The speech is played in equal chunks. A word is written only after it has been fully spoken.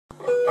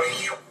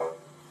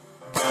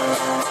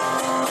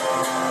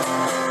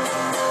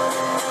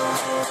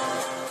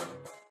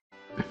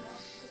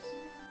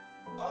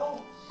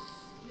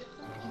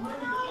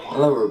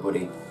Hello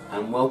everybody,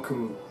 and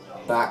welcome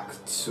back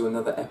to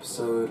another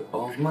episode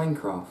of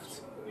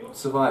Minecraft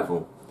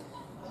Survival.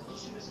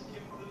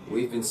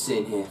 We've been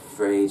sitting here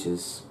for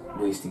ages,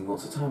 wasting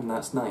lots of time, and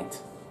that's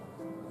night.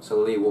 So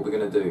Lee, what we're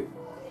gonna do?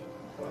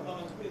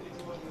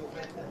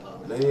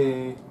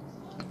 Lee?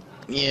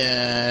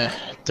 Yeah,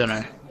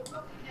 dunno.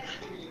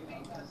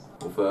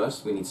 Well,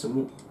 first we need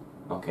some...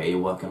 Okay, you're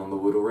working on the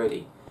wood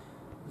already.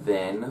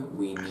 Then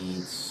we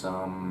need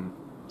some...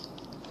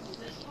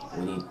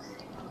 We need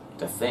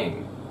the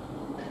thing.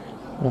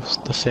 What's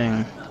the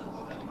thing?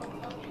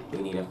 We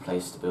need a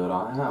place to build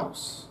our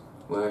house.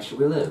 Where should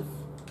we live?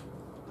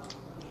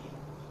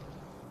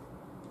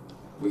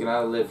 We can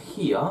either live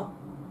here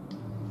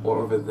or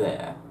over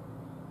there.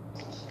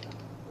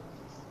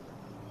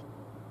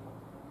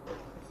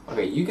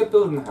 Okay, you get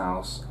building the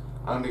house.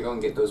 I'm gonna go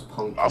and get those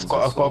pumpkins. I've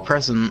got a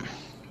present.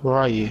 Where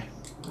are you?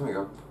 There we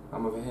go.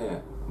 I'm over here.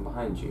 I'm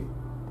behind you.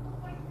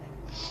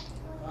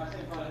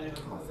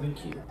 Oh,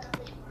 thank you.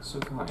 So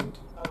kind.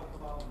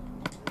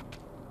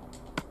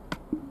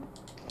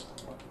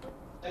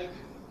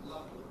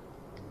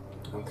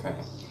 Okay.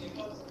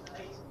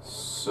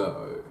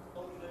 So...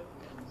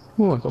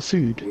 Oh, I got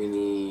food. we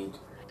need...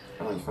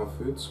 Oh, you found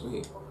food?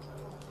 Sweet.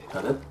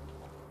 Got it?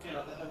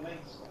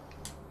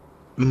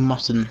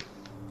 Mutton.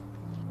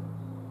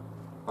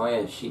 Oh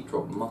yeah, sheep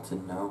drop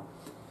mutton now.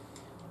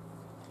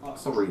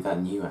 It's not really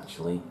that new,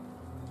 actually.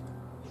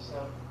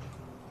 Have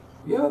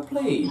you ever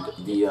played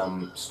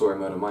the story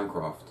mode of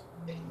Minecraft?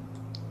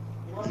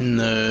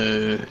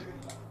 No.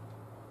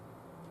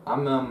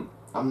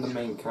 I'm the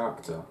main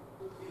character.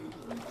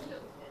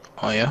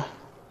 Oh yeah?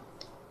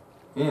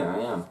 Yeah, I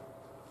am.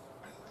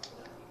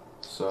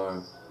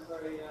 So...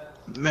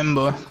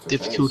 Remember,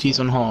 difficulties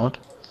on hard.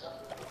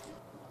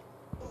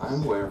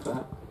 I'm aware of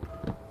that.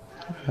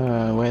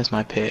 Where's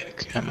my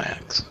pick and my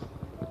axe?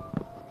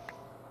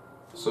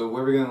 So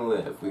where are we gonna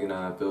live? We're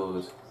gonna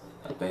build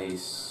a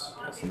base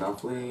that's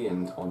lovely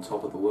and on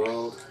top of the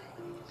world,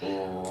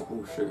 or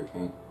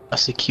sugarcane. A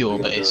secure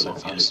We're gonna base, build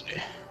it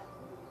obviously.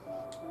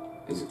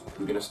 Is it?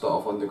 We're gonna start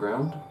off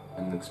underground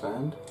and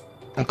expand.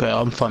 Okay,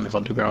 I'm fine with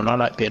underground. I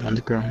like being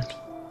underground.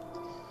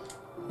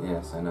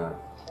 Yes, I know.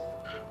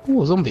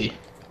 Oh, a zombie.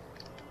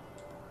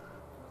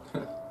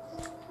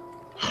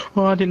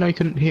 Oh, I didn't know you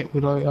couldn't hit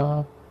with like,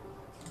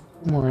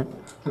 Alright.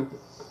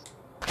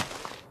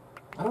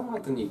 I don't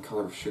like the new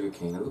colour of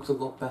sugarcane. It looks a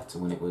lot better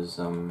when it was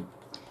more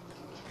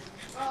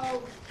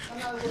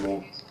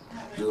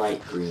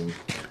light green.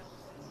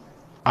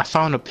 I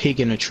found a pig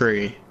in a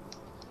tree.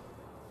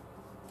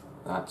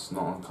 That's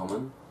not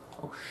uncommon.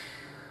 Oh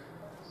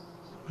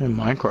In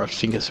Minecraft, I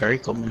think it's very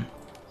common.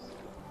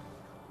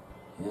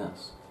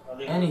 yes.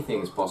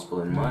 Anything is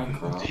possible in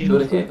Minecraft.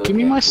 Build it here, build Give it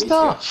me here. my Please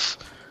stuff!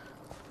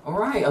 go.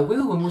 Alright, I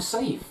will when we're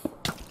safe.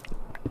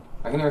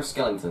 I can hear a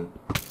skeleton.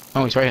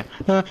 Oh, he's right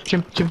here.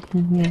 Jim.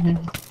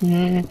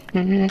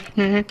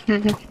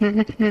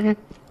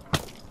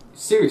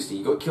 Seriously,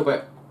 you got killed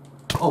by...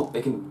 Oh,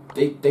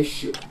 they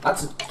shoot.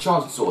 That's a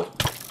charging sword.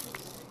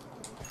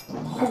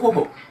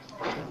 Oh,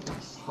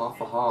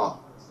 half a heart.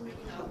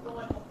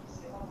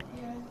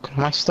 Got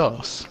my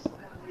stuff.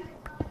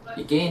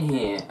 You get in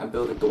here and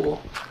build a door.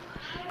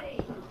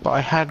 But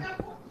I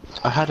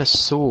had a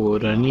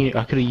sword. I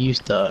could have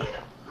used that.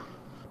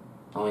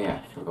 Oh yeah,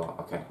 forgot.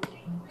 Okay.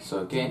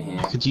 So get in here.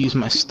 I could use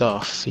my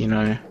stuff, you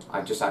know.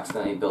 I just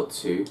accidentally built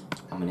two.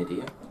 I'm an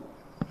idiot.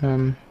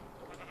 I'm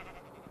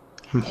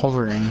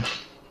hovering.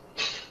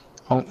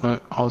 Oh no,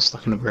 I was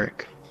stuck in a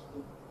brick.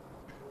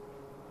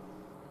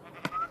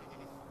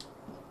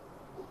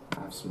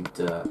 I have some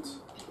dirt.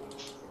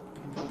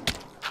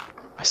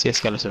 I see a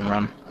skeleton.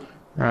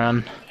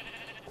 Run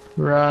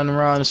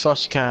as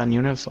fast as you can.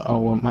 You never. Oh,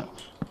 well, my.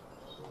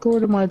 Go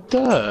rid of my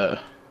dirt.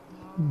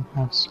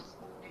 Nice.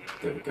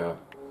 There we go.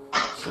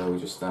 So we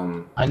just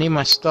I need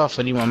my stuff.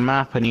 I need my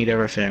map. I need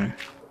everything.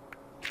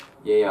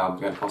 Yeah, I'm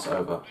gonna pass it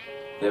over.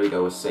 There we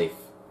go. We're safe.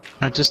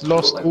 I just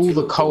lost like all two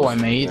the coal I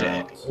doors made.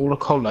 out. All the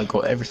coal I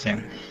got.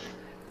 Everything.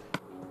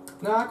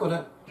 No, I got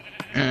it.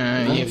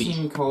 Yeah.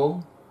 19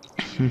 coal.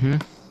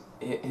 Mhm.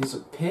 Here's a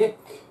pick.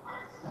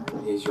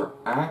 Here's your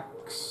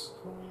axe.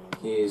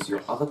 Here's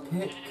your other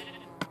pick.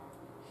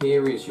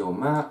 Here is your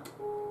map.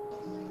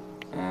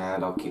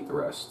 And I'll keep the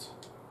rest.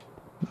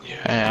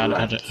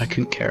 Yeah, I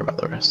couldn't care about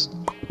the rest.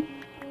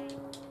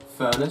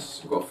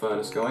 Furnace. We've got a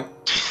furnace going.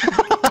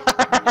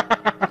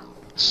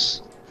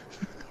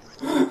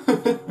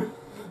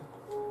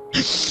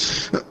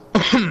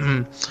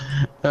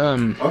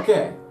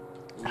 Okay.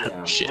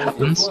 Yeah. Shit how's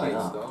happens. your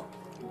flight, though?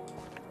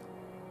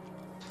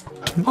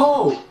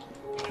 Oh!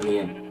 Let me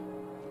in.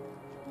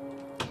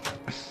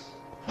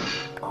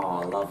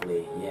 Oh,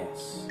 lovely.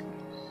 Yes.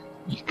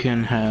 You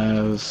can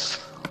have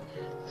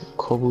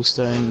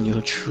cobblestone,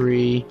 your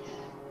tree.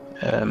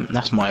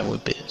 That's my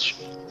wood, bitch.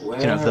 Where,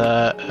 You can have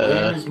that.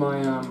 where is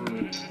my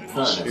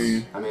furnace?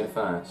 two. I made a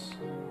furnace.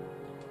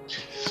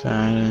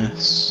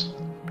 Furnace.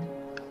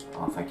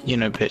 Oh, thank you. You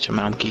know, picture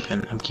man. I'm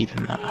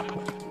keeping that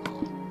apple.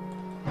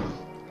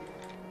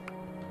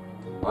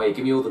 Oh yeah,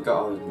 give me all the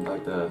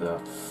like the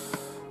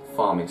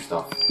farming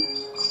stuff.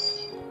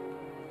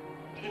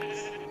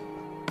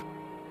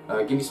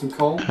 Give me some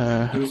coal.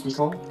 Give me some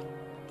coal.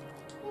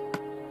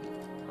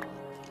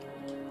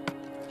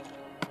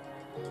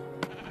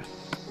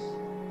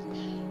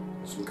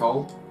 Some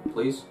coal,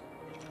 please.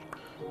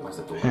 Where's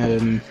the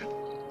door?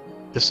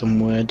 There's some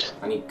wood.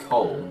 I need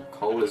coal.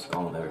 Coal is...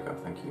 Oh, there we go.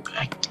 Thank you.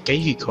 I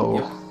gave you coal.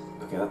 Yep.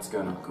 Okay, that's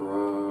gonna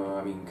grow...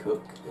 I mean,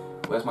 cook.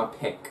 Where's my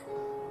pick?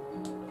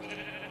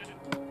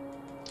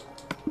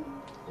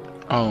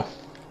 Oh.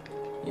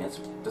 Yeah,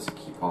 that's a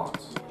key part.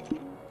 Did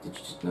you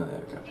just... No,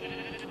 there we go.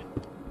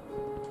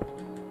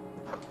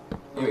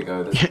 Here we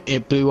go.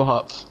 It blew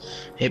up.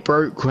 It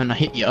broke when I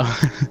hit you.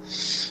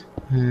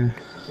 Okay,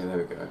 there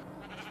we go.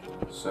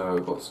 So,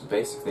 got some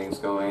basic things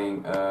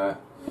going. Got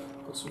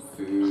some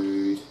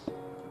food.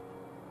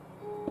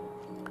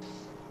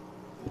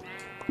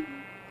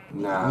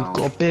 Now... We've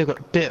got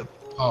a bit...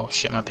 Oh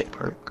shit, my pick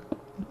broke.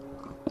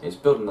 Let's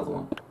build another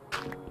one.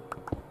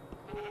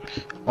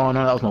 Oh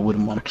no, that was my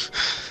wooden one.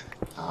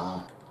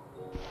 Ah.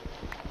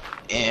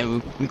 Yeah,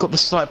 we've got the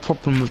slight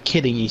problem of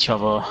killing each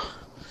other.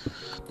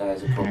 That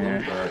is a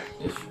problem, but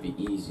it should be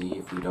easy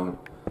if we don't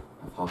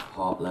have half a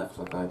heart left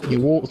like I did.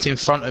 You walked in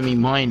front of me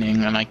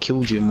mining and I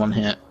killed you in one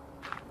hit.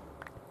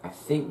 I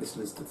think this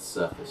leads to the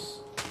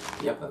surface.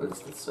 Yep, that leads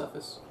to the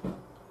surface.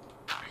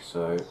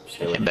 So,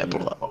 stay away Yeah, from better pull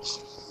here. that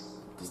off.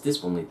 Does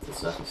this one lead to the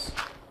surface?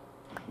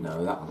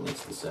 No, that one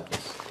leads to the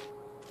surface.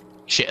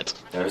 Shit.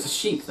 There is a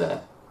sheep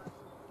there.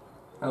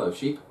 Hello,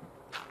 sheep.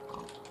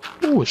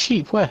 Oh, a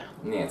sheep, where?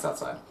 Yeah, it's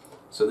outside.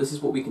 So this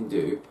is what we can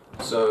do.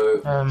 So,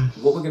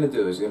 what we're going to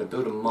do is we're going to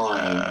build a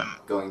mine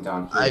going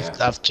down here.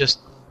 I've just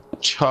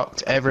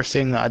chucked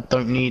everything that I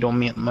don't need on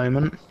me at the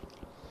moment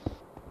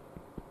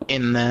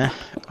in there.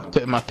 I'm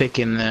putting my pick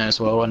in there as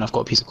well, and I've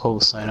got a piece of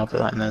cobblestone. I'll put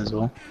that in there as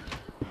well.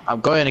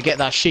 I'm going to get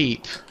that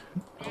sheep.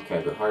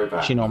 Okay, but hurry back.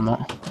 Actually, no, I'm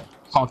not.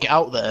 Can't get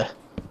out there.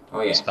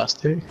 Oh yeah. It's fast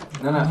too.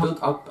 No,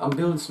 I'm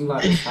building some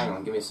ladders. Hang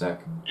on, give me a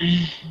sec.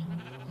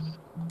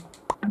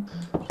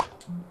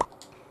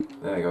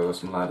 There we go, got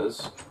some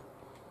ladders.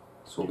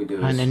 So what we do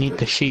is... And I need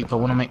the sheep. I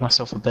want to make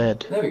myself a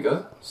bed. There we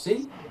go.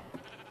 See?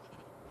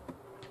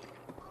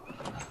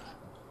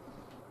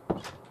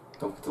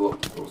 Don't forget to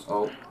lock the doors.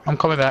 Oh, I'm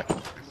coming back.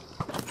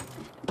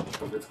 don't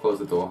forget to close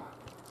the door.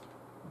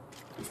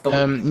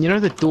 You know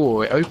the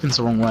door? It opens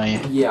the wrong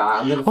way. Yeah,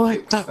 I'm gonna Oh,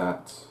 fix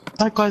that.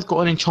 That guy's got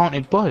an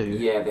enchanted bow.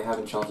 Yeah, they have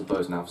enchanted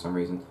bows now for some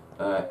reason.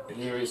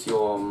 Here is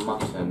your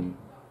mutton.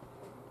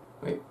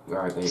 Wait,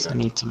 alright, there you go. I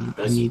need some.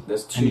 There's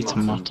I two need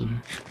some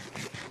mutton.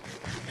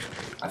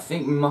 I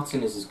think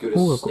mutton is as good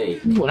Ooh, as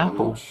steak. ooh, an I'm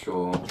apple. not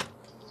sure.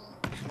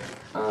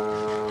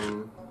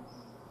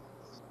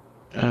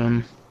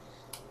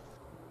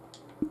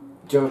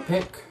 Do you have a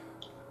pick?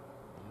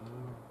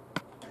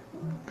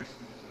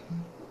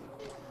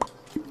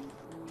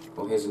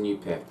 Well, here's a new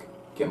pick.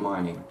 Get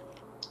mining.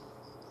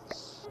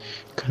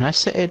 Can I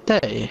set it a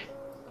day?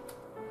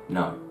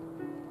 No.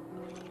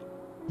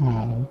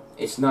 Oh.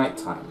 It's night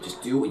time.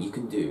 Just do what you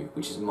can do,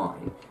 which is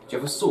mine. Do you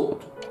have a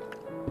sword?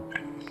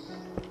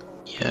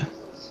 Yeah.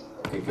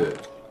 Okay,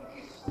 good.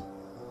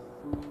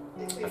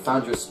 I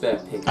found you a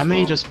spare pick. I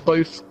made us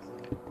both.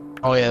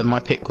 Oh yeah, my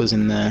pick was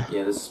in there.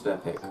 Yeah, there's a spare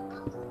pick.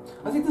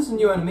 I think there's a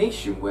new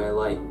animation where,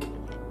 like,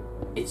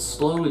 it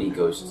slowly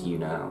goes to you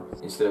now,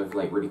 instead of,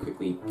 like, really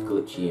quickly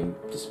glitchy and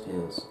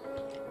disappears.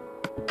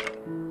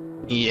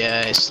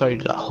 Yeah, it slowly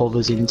like,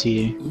 hovers into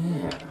you.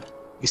 Yeah.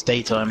 It's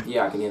daytime.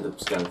 Yeah, I can hear the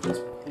skeletons.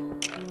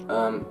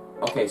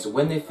 Okay, so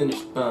when they finish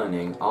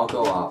burning, I'll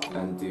go up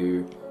and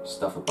do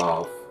stuff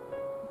above.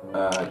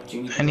 Do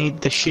you need... I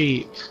need the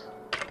sheep.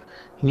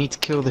 You need to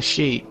kill the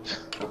sheep.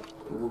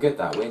 We'll get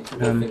that. Wait until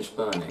they finish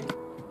burning.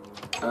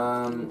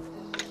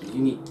 You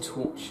need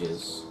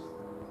torches.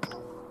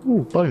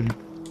 Ooh, bone.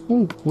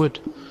 Ooh, wood.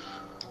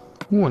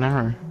 Ooh, an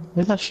arrow.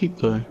 Where'd that sheep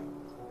go?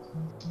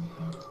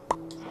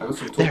 I got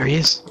some There he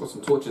is. I got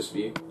some torches for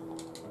you.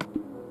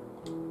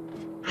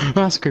 Oh,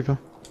 that's a creeper.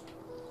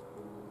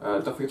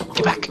 Don't forget to Get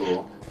close back. the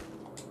door.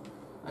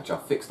 Actually,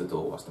 I'll fix the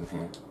door whilst I'm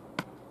here.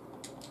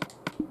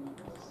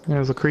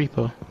 There's a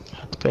creeper. I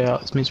had to pay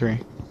out his misery.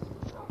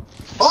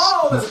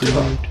 Oh, there's a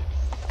creeper!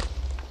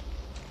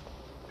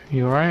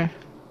 You alright?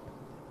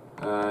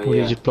 Or did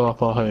Yeah. you just blow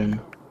up our home?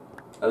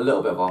 A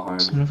little bit of our home.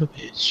 Son of a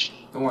bitch.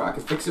 Don't worry, I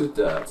can fix it with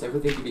dirt.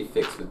 Everything can be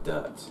fixed with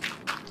dirt.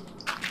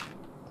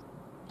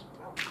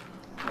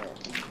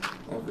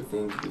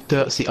 Everything can be fixed.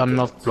 Dirt's the with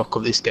unloved dirt. block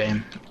of this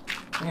game.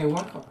 Hey,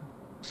 what?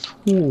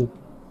 Ooh.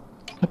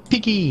 A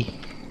piggy!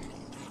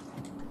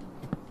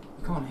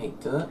 You can't hate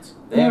dirt.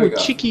 There Ooh, we a go.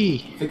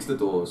 chickie! Fix the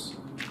doors.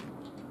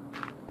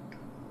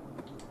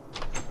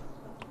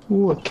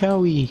 Ooh, a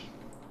cowie!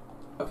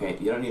 Okay,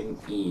 you don't need an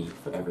E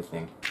for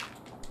everything.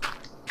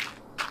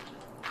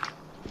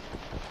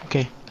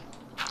 Okay.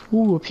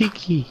 Ooh, a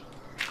piggy!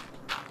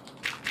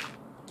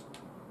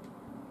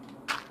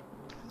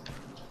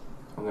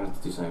 I'm gonna have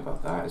to do something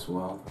about that as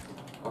well.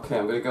 Okay,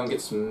 I'm gonna go and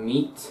get some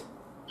meat.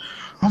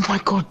 Oh my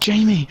god,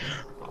 Jamie!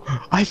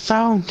 I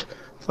found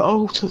the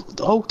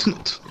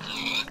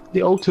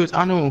ultimate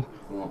animal.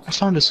 What? I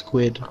found a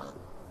squid.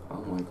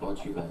 Oh my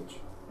god, you veg.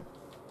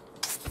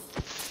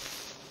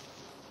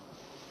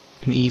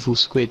 An evil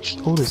squid.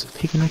 Oh, there's a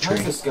pig in a There's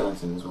tree. a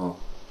skeleton as well.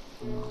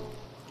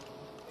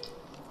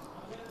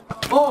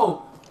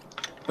 Oh!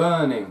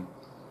 Burning.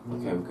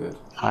 Okay, we're good.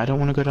 I don't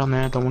want to go down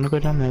there. Don't want to go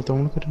down there. Don't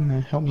want to go down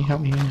there. Help me,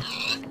 help me.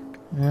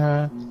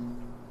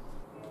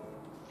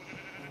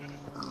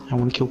 I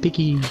want to kill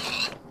Piggy.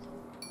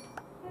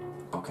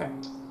 Okay.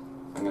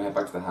 I'm gonna head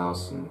back to the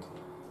house and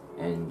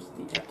end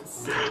the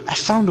episode. I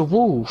found a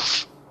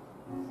wolf.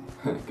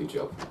 Good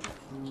job.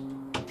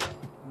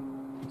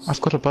 I've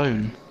got a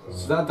bone.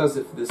 So that does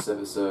it for this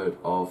episode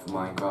of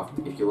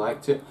Minecraft. If you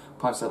liked it,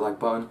 punch that like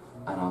button,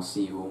 and I'll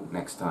see you all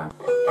next time.